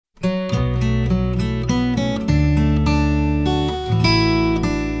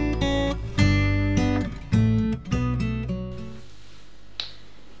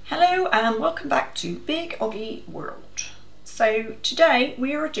and welcome back to Big OGGIE World. So today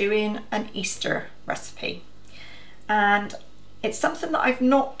we are doing an Easter recipe, and it's something that I've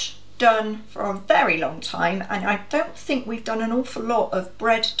not done for a very long time, and I don't think we've done an awful lot of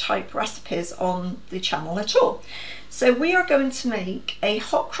bread type recipes on the channel at all. So we are going to make a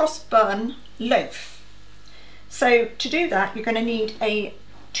hot cross bun loaf. So to do that you're going to need a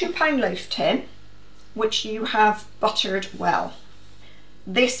 2-pound loaf tin which you have buttered well.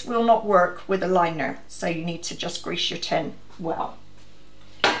 This will not work with a liner, so you need to just grease your tin well.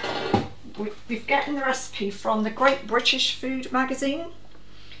 We've gotten the recipe from the Great British Food magazine,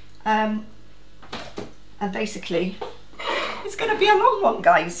 and basically it's going to be a long one,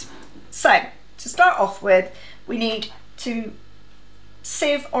 guys. So to start off with, we need to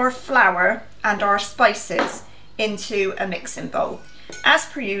sieve our flour and our spices into a mixing bowl. As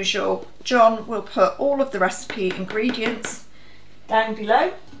per usual, John will put all of the recipe ingredients down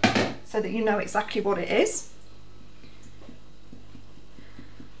below so that you know exactly what it is.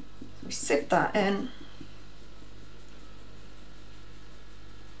 We sieve that in.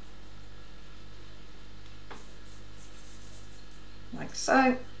 Like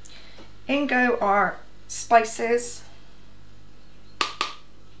so. In go our spices.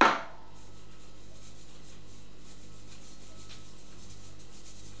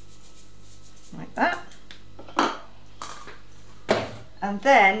 Like that. And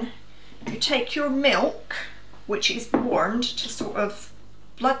then you take your milk, which is warmed to sort of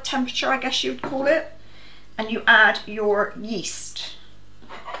blood temperature, I guess you would call it, and you add your yeast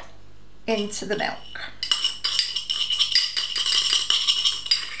into the milk.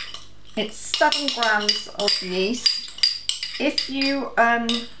 It's 7 grams of yeast. If you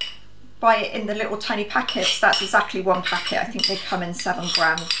buy it in the little tiny packets, that's exactly 1 packet. I think they come in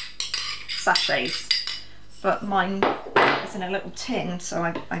 7-gram sachets, but mine is in a little tin, so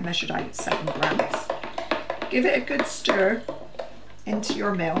I measured out 7 grams. Give it a good stir into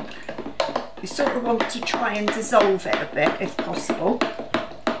your milk. You sort of want to try and dissolve it a bit if possible.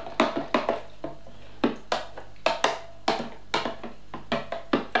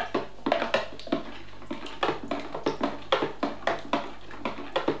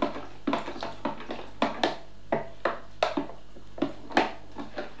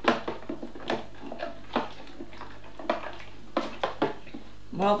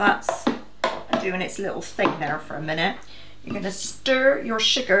 While that's doing its little thing there for a minute, you're going to stir your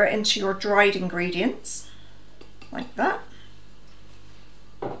sugar into your dried ingredients, like that.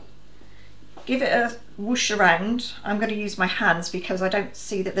 Give it a whoosh around. I'm going to use my hands because I don't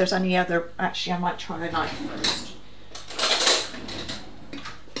see that there's any other. Actually, I might try a knife first.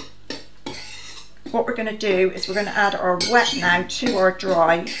 What we're going to do is we're going to add our wet now to our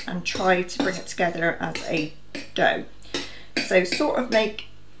dry and try to bring it together as a dough. So sort of make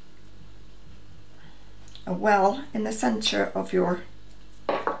a well in the centre of your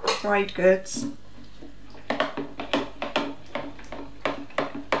dried goods.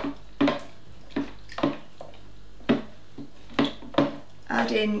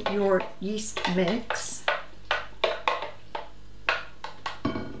 Add in your yeast mix.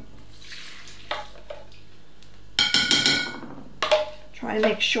 Try and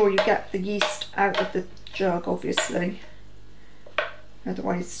make sure you get the yeast out of the jug, obviously.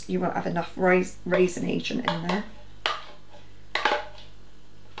 Otherwise you won't have enough raisin agent in there.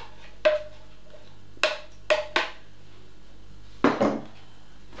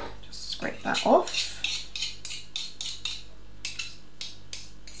 Just scrape that off.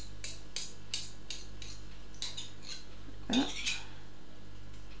 Like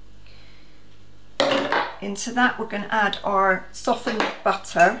that. Into that we're going to add our softened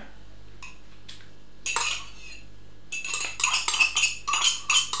butter.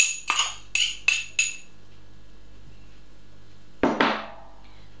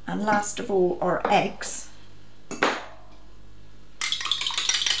 And last of all, our eggs. The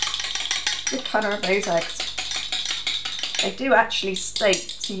colour of those eggs. They do actually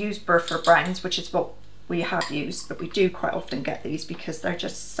state to use Burford Browns, which is what we have used, but we do quite often get these because they're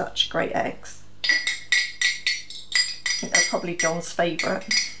just such great eggs. I think they're probably John's favourite.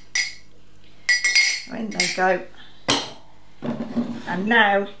 In they go. And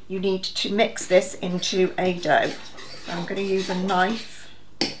now you need to mix this into a dough. So I'm going to use a knife.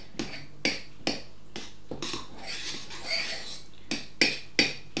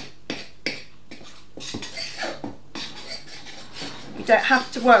 You don't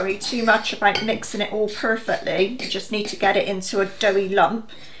have to worry too much about mixing it all perfectly. You just need to get it into a doughy lump,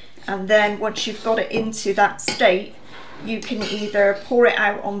 and then once you've got it into that state, you can either pour it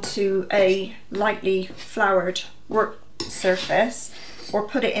out onto a lightly floured work surface, or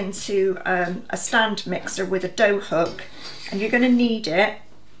put it into a stand mixer with a dough hook, and you're going to knead it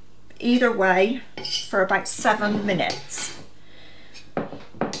either way for about 7 minutes.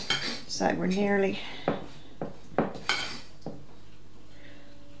 So we're nearly...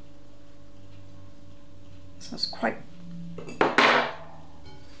 So it's quite...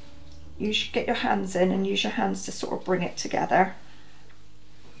 You should get your hands in and use your hands to sort of bring it together.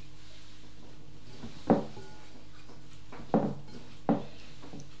 It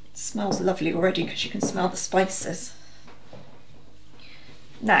smells lovely already because you can smell the spices.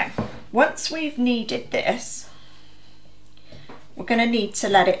 Now, once we've kneaded this, we're going to need to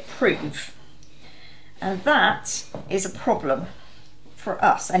let it prove. And that is a problem for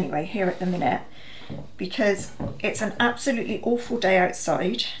us anyway here at the minute, because it's an absolutely awful day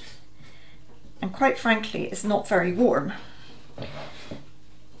outside. And quite frankly, it's not very warm.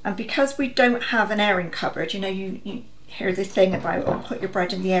 And because we don't have an airing cupboard, you know, you hear the thing about, oh, put your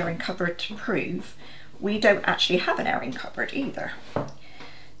bread in the airing cupboard to prove. We don't actually have an airing cupboard either.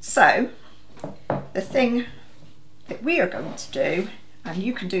 So the thing that we are going to do, and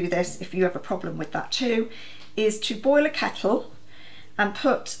you can do this if you have a problem with that too, is to boil a kettle and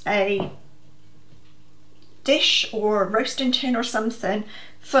put a dish or a roasting tin or something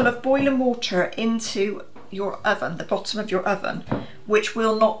full of boiling water into your oven, the bottom of your oven, which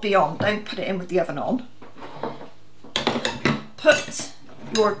will not be on. Don't put it in with the oven on. Put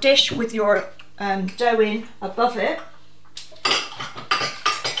your dish with your dough in above it,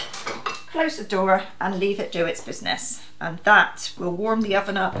 close the door and leave it do its business, and that will warm the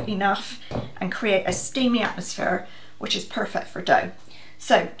oven up enough and create a steamy atmosphere, which is perfect for dough.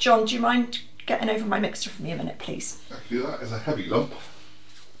 So John, do you mind getting over my mixture for me a minute, please? Actually, that is a heavy lump.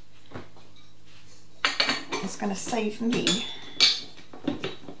 It's going to save me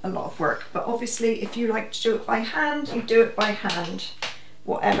a lot of work, but obviously if you like to do it by hand, you do it by hand,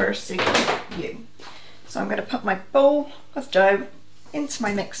 whatever suits you. So I'm going to put my bowl of dough into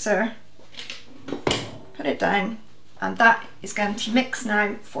my mixer, put it down, and that is going to mix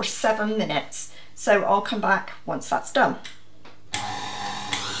now for 7 minutes. So I'll come back once that's done.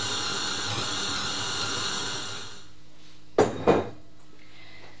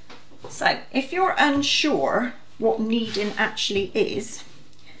 So if you're unsure what kneading actually is,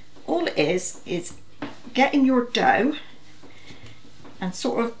 all it is getting your dough and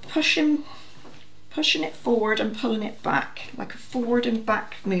sort of pushing it forward and pulling it back, like a forward and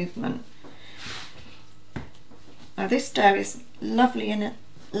back movement. Now this dough is lovely and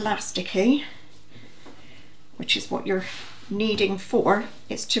elasticy, which is what you're kneading for.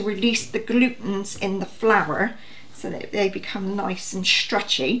 It's to release the glutens in the flour so that they become nice and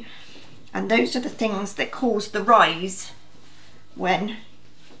stretchy. And those are the things that cause the rise when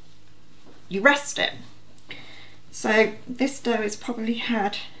you rest it. So this dough has probably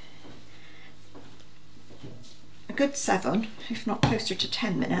had a good 7, if not closer to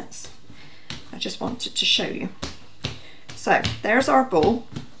 10 minutes. I just wanted to show you. So there's our bowl,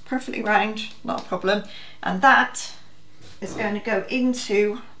 perfectly round, not a problem. And that is going to go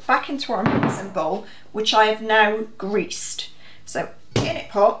back into our mixing bowl, which I have now greased. So in it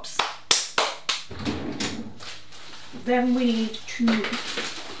pops. Then we need to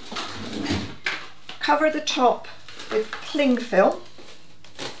cover the top with cling film,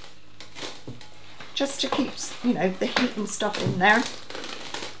 just to keep, you know, the heat and stuff in there.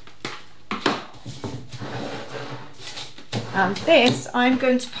 And this I'm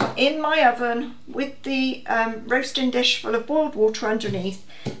going to put in my oven with the roasting dish full of boiled water underneath,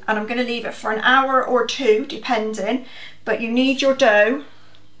 and I'm going to leave it for an hour or 2 depending, but you need your dough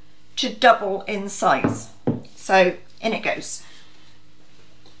to double in size. So in it goes.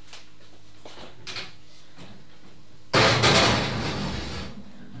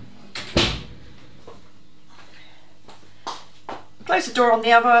 Close the door on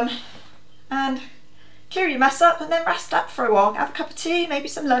the oven and clear your mess up, and then rest up for a while. Have a cup of tea, maybe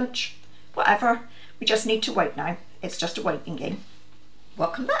some lunch, whatever. We just need to wait now. It's just a waiting game.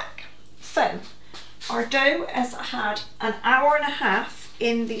 Welcome back. So our dough has had an hour and a half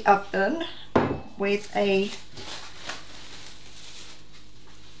in the oven with a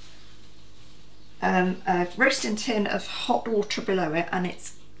roasting tin of hot water below it, and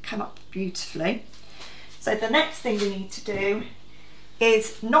it's come up beautifully. So the next thing we need to do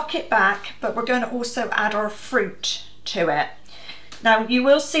is knock it back, but we're going to also add our fruit to it. Now you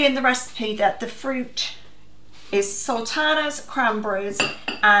will see in the recipe that the fruit is sultanas, cranberries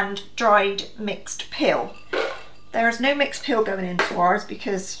and dried mixed peel. There is no mixed peel going into ours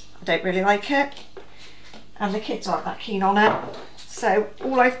because I don't really like it and the kids aren't that keen on it. So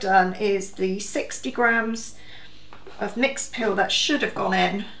all I've done is the 60 grams of mixed peel that should have gone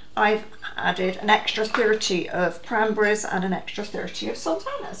in, I've added an extra 30 of cranberries and an extra 30 of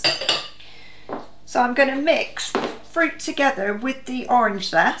sultanas. So I'm going to mix fruit together with the orange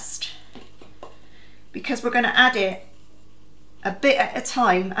zest, because we're going to add it a bit at a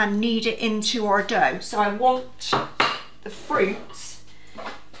time and knead it into our dough. So I want the fruits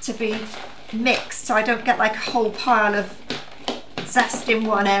to be mixed, so I don't get like a whole pile of zest in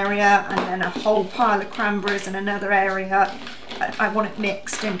one area and then a whole pile of cranberries in another area. I want it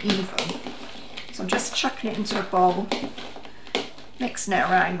mixed and even. So I'm just chucking it into a bowl, mixing it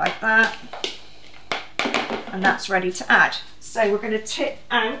around like that, and that's ready to add. So we're going to tip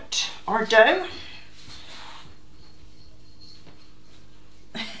out our dough.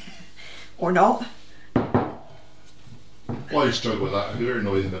 Or not. Why you struggle with that? I can hear a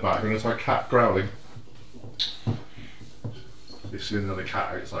noise in the background. It's our cat growling. You've seen another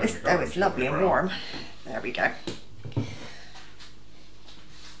cat outside. Oh, it's lovely and warm. There we go.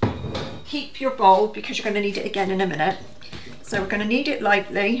 Keep your bowl because you're going to need it again in a minute. So we're going to knead it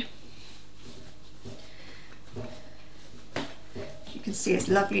lightly. You can see it's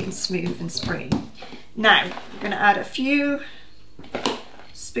lovely and smooth and springy. Now we're going to add a few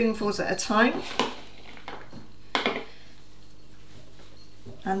spoonfuls at a time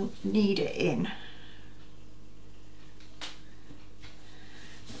and knead it in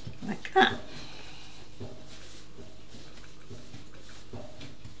like that.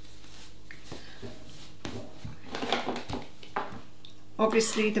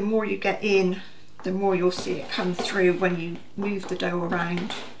 Obviously the more you get in, the more you'll see it come through when you move the dough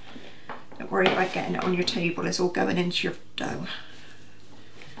around. Don't worry about getting it on your table, it's all going into your dough.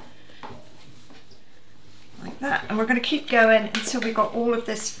 Like that, and we're going to keep going until we've got all of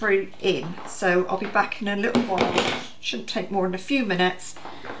this fruit in. So I'll be back in a little while. Shouldn't take more than a few minutes.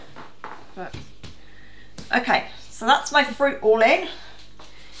 But okay, so that's my fruit all in,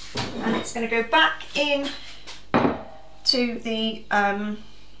 and it's going to go back in to the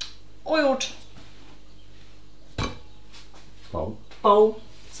oiled bowl.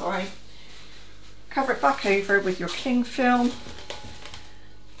 Sorry. Cover it back over with your cling film.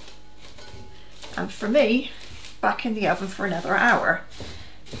 And for me, back in the oven for another hour.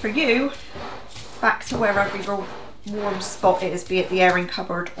 For you, back to wherever your warm spot is, be it the airing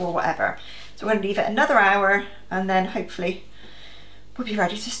cupboard or whatever. So we're going to leave it another hour, and then hopefully we'll be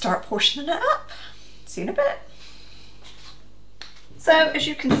ready to start portioning it up. See you in a bit. So as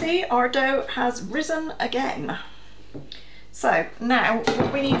you can see, our dough has risen again. So now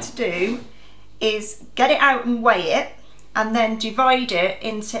what we need to do is get it out and weigh it, and then divide it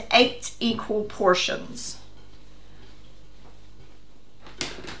into 8 equal portions.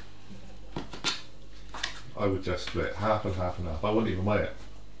 I would just split half and half and half. I wouldn't even weigh it.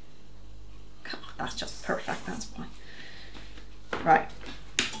 Come on, that's just perfect, that's fine. Right.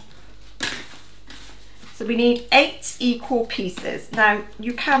 So we need 8 equal pieces. Now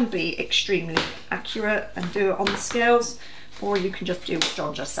you can be extremely accurate and do it on the scales, or you can just do what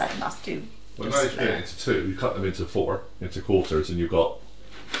John just said, and that's do. Well, now you split it into 2, you cut them into 4, into quarters, and you've got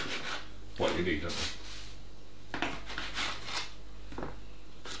what you need, don't you?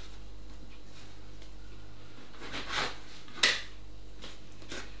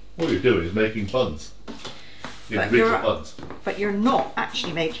 What you're doing is making buns. Individual buns. But you're not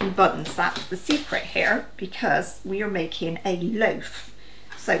actually making buns. That's the secret here, because we are making a loaf.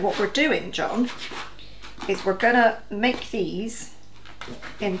 So what we're doing, John, is we're going to make these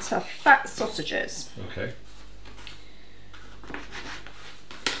into fat sausages. Okay.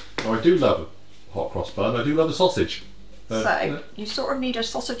 Now I do love a hot cross bun. I do love a sausage. So you sort of need a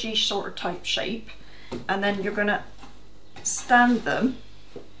sausagey sort of type shape, and then you're going to stand them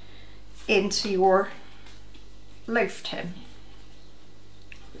into your loaf tin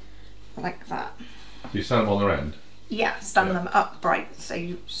like that. You stand them on their end? Yeah, stand them upright, so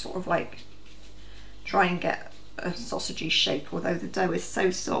you sort of like try and get a sausagey shape, although the dough is so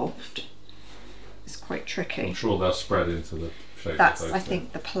soft it's quite tricky. I'm sure they'll spread into the shape. That's, I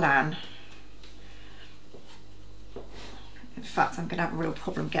think, the plan. In fact, I'm going to have a real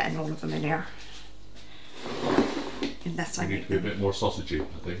problem getting all of them in here. Unless I need to be a bit more sausagey,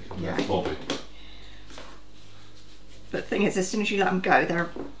 I think. Yeah. Bobby. But the thing is, as soon as you let them go,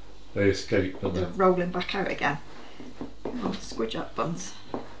 they escape, don't they're they? rolling back out again. Oh, squidge up buns.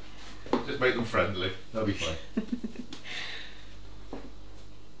 Just make them friendly, they'll be fine.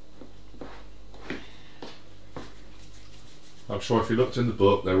 I'm sure if you looked in the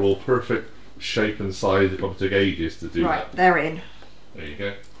book, they're all perfect shape and size. It probably took ages to do right, that. They're in. There you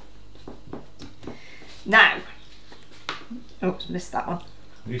go. Now, oops, missed that one.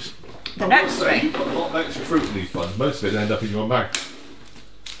 The next thing. You've got a lot of extra fruit in these buns. Most of it end up in your mouth.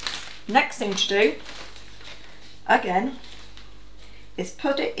 Next thing to do, again, is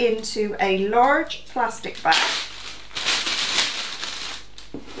put it into a large plastic bag.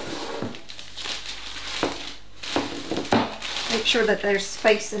 Make sure that there's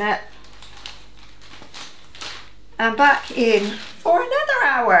space in it. And back in for another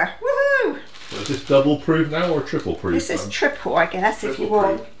hour. Woohoo! So is this double proof now or triple proof? This is triple, I guess, if you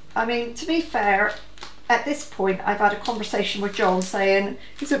want. I mean, to be fair, at this point I've had a conversation with John saying,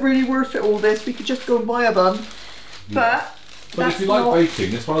 is it really worth it all this? We could just go and buy a bun. Yeah. But if you like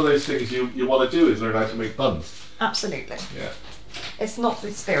baking, it's one of those things you want to do, is learn how to make buns. Absolutely. Yeah. It's not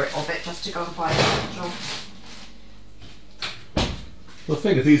the spirit of it just to go and buy a bun, John. The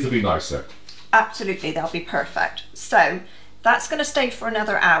thing is, these will be nicer. Absolutely, they'll be perfect. So that's going to stay for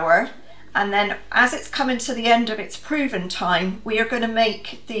another hour, and then as it's coming to the end of its proven time, we are going to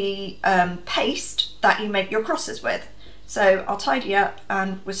make the paste that you make your crosses with. So I'll tidy up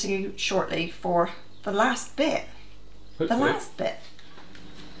and we'll see you shortly for the last bit. Hopefully. The last bit.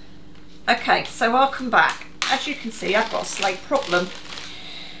 Okay, so I'll come back. As you can see, I've got a slight problem.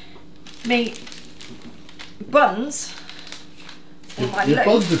 Me buns your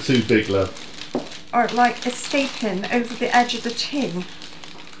buns are too big, love. Are like escaping over the edge of the tin,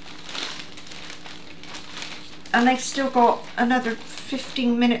 and they've still got another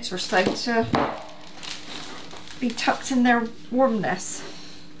 15 minutes or so to be tucked in their warmness.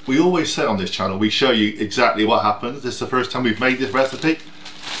 We always say on this channel, we show you exactly what happens. This is the first time we've made this recipe.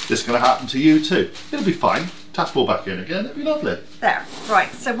 This is going to happen to you too. It'll be fine. Tap all back in again, it'll be lovely. There,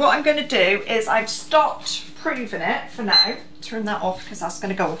 right, so what I'm going to do is I've stopped proving it for now. Turn that off because that's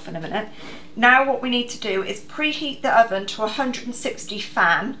going to go off in a minute. Now what we need to do is preheat the oven to 160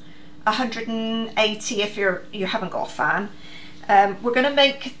 fan, 180 if you haven't got a fan. We're going to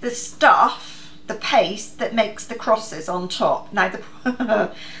make the stuff, the paste that makes the crosses on top. Now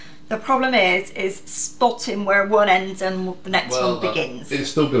the problem is spotting where one ends and the next one begins.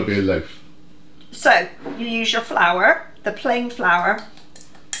 It's still going to be a loaf. So you use your flour, the plain flour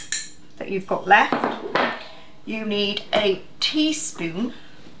that you've got left. You need a teaspoon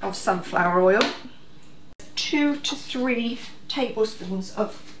of sunflower oil, 2 to 3 tablespoons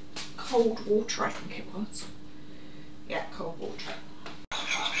of cold water, I think it was. Yeah, cold water.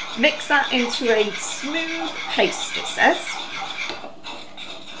 Mix that into a smooth paste, it says.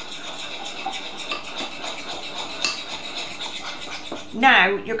 Now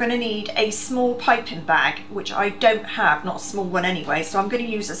you're going to need a small piping bag, which I don't have, not a small one anyway, so I'm going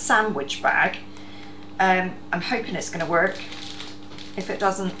to use a sandwich bag. I'm hoping it's going to work. If it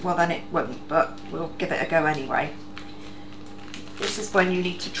doesn't, well then it won't, but we'll give it a go anyway. This is when you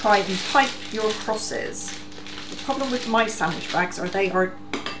need to try and pipe your crosses. The problem with my sandwich bags are they are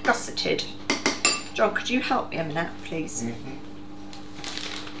gusseted. John, could you help me a minute, please? Mm-hmm.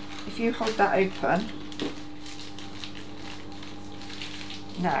 If you hold that open.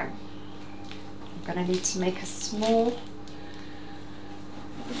 Now, I'm going to need to make a small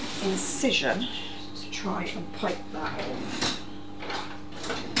incision to try and pipe that on.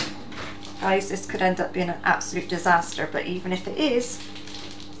 Guys, this could end up being an absolute disaster, but even if it is,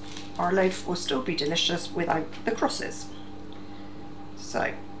 our loaf will still be delicious without the crosses.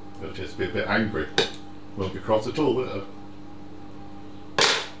 So, it'll just be a bit angry. Won't be cross at all, will it?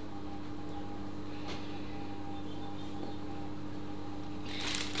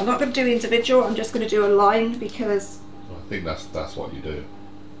 I'm not going to do individual, I'm just going to do a line because I think that's what you do.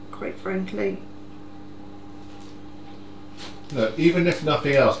 quite frankly, no, even if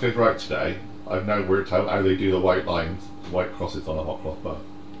nothing else goes right today, I've now worked out how they do the white lines, white crosses on a hot cloth bun.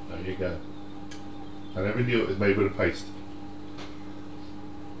 There you go. I never knew it was made with a paste.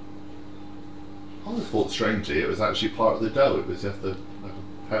 I always thought strangely it was actually part of the dough. It was just like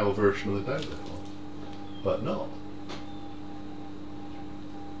a pale version of the dough, but not.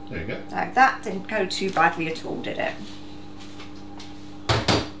 There you go. now that didn't go too badly at all, did it?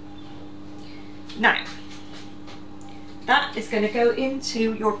 Now, that is going to go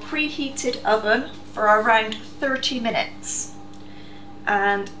into your preheated oven for around 30 minutes.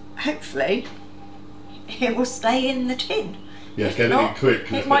 And hopefully it will stay in the tin. Yeah, If get not, it in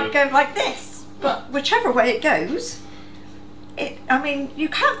quick. it might go like this. But whichever way it goes, I mean, you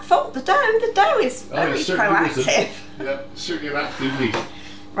can't fault the dough. The dough is very proactive. Yeah, certainly an absolute least.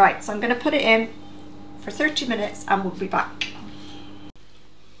 Right, so I'm going to put it in for 30 minutes and we'll be back.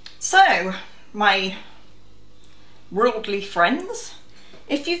 So, my worldly friends,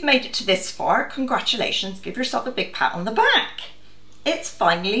 if you've made it to this far, congratulations, give yourself a big pat on the back. It's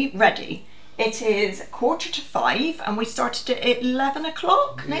finally ready. It is 4:45 and we started it at 11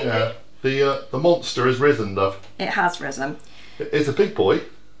 o'clock, maybe? Yeah. The monster has risen, love. It has risen. It's a big boy.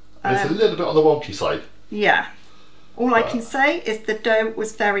 And it's a little bit on the wonky side. Yeah. All I can say is the dough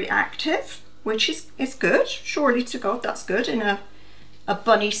was very active, which is good. Surely to God, that's good in a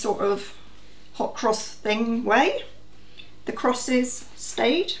bunny sort of hot cross thing way. The crosses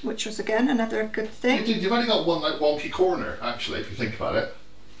stayed, which was again another good thing. You've only got one like wonky corner, actually, if you think about it.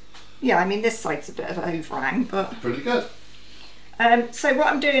 Yeah, I mean this side's a bit of an overhang, but Pretty good. so what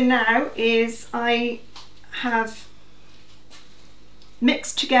I'm doing now is I have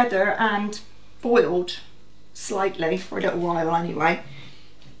mixed together and boiled slightly for a little while anyway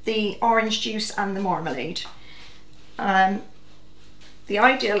the orange juice and the marmalade. The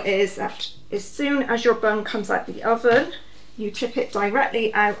ideal is that as soon as your bun comes out of the oven, you tip it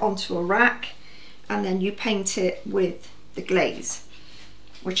directly out onto a rack and then you paint it with the glaze,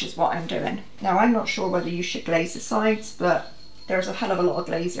 which is what I'm doing. Now I'm not sure whether you should glaze the sides, but there's a hell of a lot of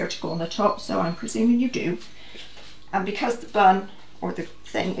glaze there to go on the top, so I'm presuming you do. And because the bun or the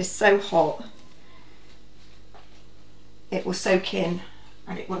thing is so hot, it will soak in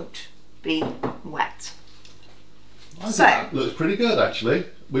and it won't be wet. I think that looks pretty good, actually.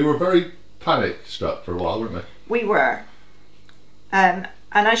 We were very panic struck for a while, weren't we? We were. And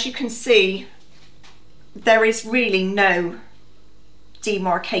as you can see, there is really no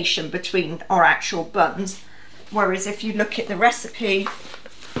demarcation between our actual buns. Whereas if you look at the recipe,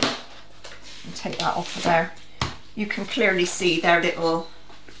 and take that off of there, you can clearly see their little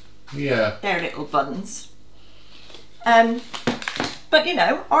buns. But you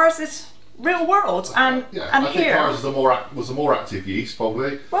know, ours is real world, and I think here ours was a more active yeast,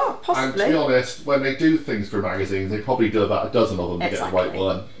 probably. Well, possibly. And to be honest, when they do things for magazines, they probably do about a dozen of them to get the right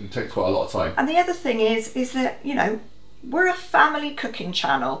one. It takes quite a lot of time. And the other thing is that, you know, we're a family cooking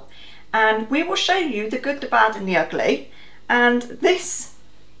channel, and we will show you the good, the bad, and the ugly. And this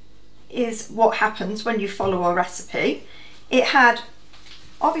is what happens when you follow a recipe. It had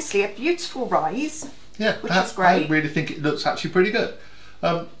obviously a beautiful rise. Yeah, which is great. I really think it looks actually pretty good.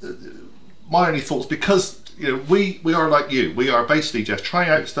 My only thoughts, because you know we are like you, we are basically just trying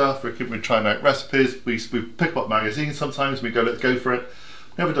out stuff. We're trying out recipes. We pick up magazines sometimes. We go, let's go for it.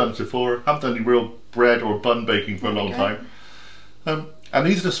 Never done this before. Haven't done any real bread or bun baking for a long time. And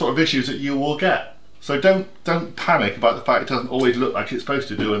these are the sort of issues that you will get. So don't panic about the fact it doesn't always look like it's supposed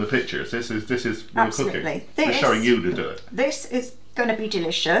to do in the pictures. This is real cooking. We're showing you to do it. This is going to be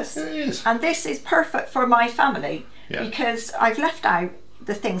delicious. It is. And this is perfect for my family because I've left out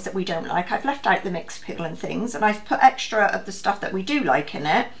the things that we don't like. I've left out the mixed pickle and things, and I've put extra of the stuff that we do like in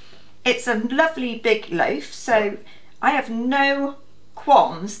it. It's a lovely big loaf, so I have no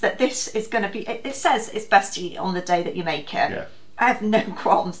qualms that this is going to be, it says it's best to eat on the day that you make it. Yeah. I have no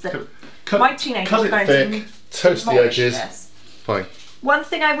qualms that my teenagers are going to toast the edges. Fine. One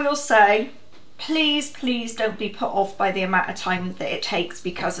thing I will say, please don't be put off by the amount of time that it takes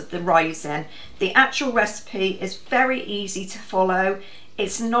because of the rising. The actual recipe is very easy to follow.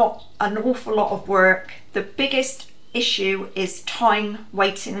 It's not an awful lot of work. The biggest issue is time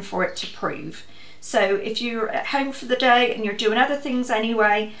waiting for it to prove. So if you're at home for the day and you're doing other things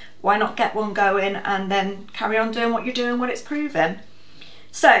anyway, why not get one going and then carry on doing what you're doing when it's proven.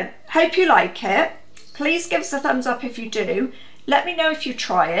 So hope you like it. Please give us a thumbs up if you do. Let me know if you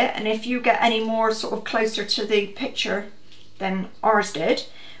try it and if you get any more sort of closer to the picture than ours did.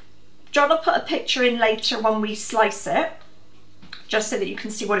 John will put a picture in later when we slice it, just so that you can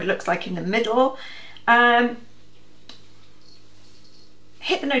see what it looks like in the middle.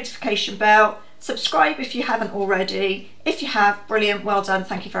 Hit the notification bell, subscribe if you haven't already. If you have, brilliant, well done,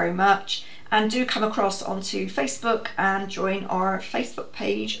 thank you very much. And do come across onto Facebook and join our Facebook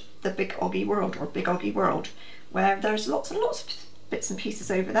page, The Big OGGIE World, or Big OGGIE World, where there's lots and lots of bits and pieces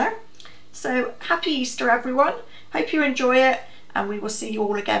over there. So happy Easter everyone, hope you enjoy it, and we will see you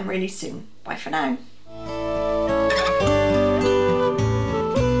all again really soon. Bye for now.